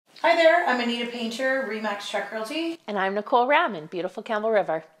Hi there, I'm Anita Painter, Remax Check Realty. And I'm Nicole Ram in beautiful Campbell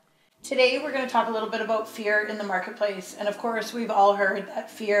River. Today we're going to talk a little bit about fear in the marketplace. And of course, we've all heard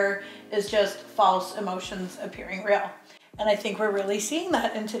that fear is just false emotions appearing real. And I think we're really seeing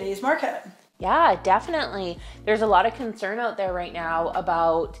that in today's market. Yeah, definitely. There's a lot of concern out there right now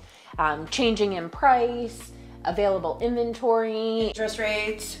about changing in price, available inventory, Interest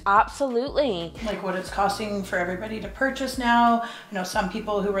rates. Absolutely. Like what it's costing for everybody to purchase now. You know, some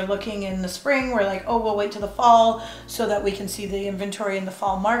people who were looking in the spring were like, oh, we'll wait till the fall so that we can see the inventory in the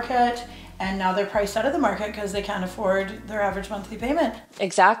fall market. And now they're priced out of the market because they can't afford their average monthly payment.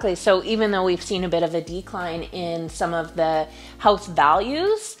 Exactly. So even though we've seen a bit of a decline in some of the house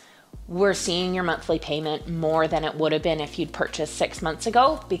values, we're seeing your monthly payment more than it would have been if you'd purchased 6 months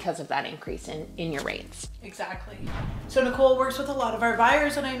ago because of that increase in your rates. Exactly. So Nicole works with a lot of our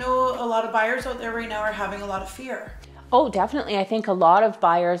buyers, and I know a lot of buyers out there right now are having a lot of fear. Oh, definitely. I think a lot of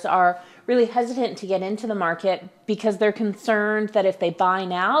buyers are really hesitant to get into the market because they're concerned that if they buy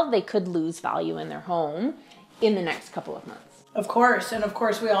now, they could lose value in their home in the next couple of months. Of course. And of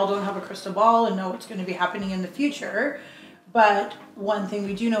course, we all don't have a crystal ball and know what's going to be happening in the future. But one thing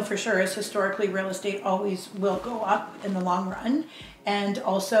we do know for sure is historically real estate always will go up in the long run. And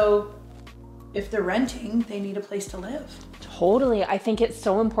also, if they're renting, they need a place to live. Totally. I think it's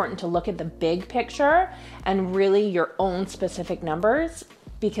so important to look at the big picture and really your own specific numbers,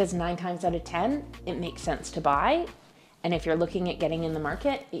 because 9 times out of 10, it makes sense to buy. And if you're looking at getting in the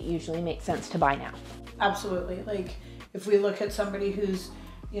market, it usually makes sense to buy now. Absolutely. Like if we look at somebody who's,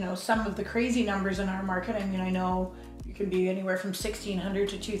 you know, some of the crazy numbers in our market, I mean, I know you can be anywhere from $1,600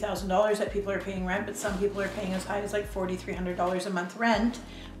 to $2,000 that people are paying rent, but some people are paying as high as like $4,300 a month rent,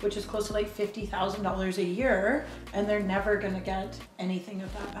 which is close to like $50,000 a year, and they're never going to get anything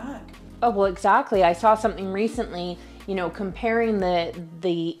of that back. Oh, well, exactly. I saw something recently, you know, comparing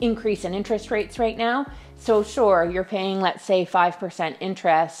the increase in interest rates right now. So sure, you're paying, let's say, 5%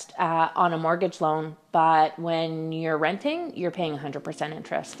 interest on a mortgage loan, but when you're renting, you're paying 100%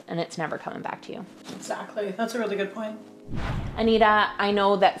 interest, and it's never coming back to you. Exactly. That's a really good point. Anita, I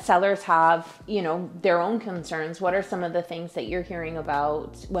know that sellers have, you know, their own concerns. What are some of the things that you're hearing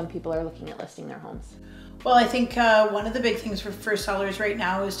about when people are looking at listing their homes? Well, I think one of the big things for sellers right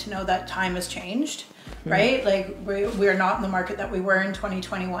now is to know that time has changed, right? Like we are not in the market that we were in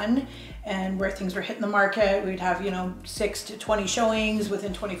 2021, and where things were hitting the market, we'd have, you know, 6 to 20 showings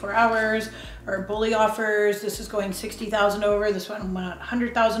within 24 hours, or bully offers. This is going 60,000 over. This one went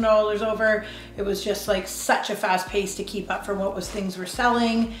 $100,000 over. It was just like such a fast pace to keep up for what things were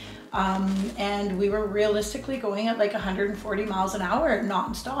selling. And we were realistically going at like 140 miles an hour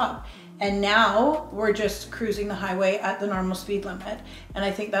nonstop. And now we're just cruising the highway at the normal speed limit. And I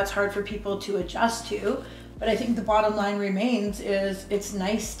think that's hard for people to adjust to. But I think the bottom line remains is it's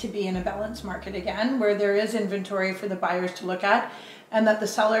nice to be in a balanced market again, where there is inventory for the buyers to look at, and that the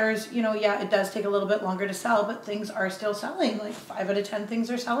sellers, you know, yeah, it does take a little bit longer to sell, but things are still selling. Like 5 out of 10 things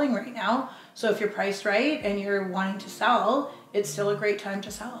are selling right now. So if you're priced right and you're wanting to sell, it's still a great time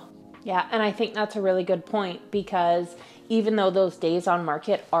to sell. Yeah, and I think that's a really good point, because even though those days on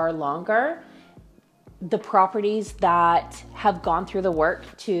market are longer, the properties that have gone through the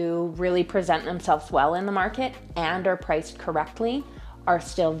work to really present themselves well in the market and are priced correctly are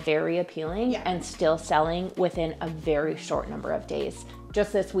still very appealing and still selling within a very short number of days.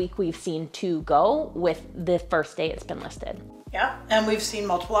 Just this week, we've seen 2 go with the first day it's been listed. Yeah, and we've seen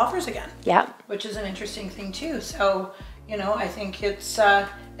multiple offers again. Yeah. Which is an interesting thing too. So, you know, I think it's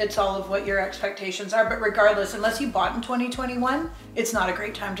all of what your expectations are, but regardless, unless you bought in 2021, it's not a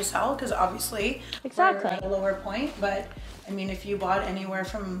great time to sell, because obviously we're at a lower point. But I mean, if you bought anywhere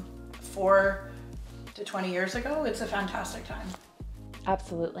from 4 to 20 years ago, it's a fantastic time.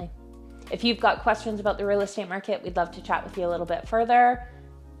 Absolutely. If you've got questions about the real estate market, we'd love to chat with you a little bit further.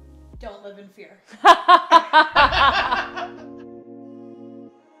 Don't live in fear.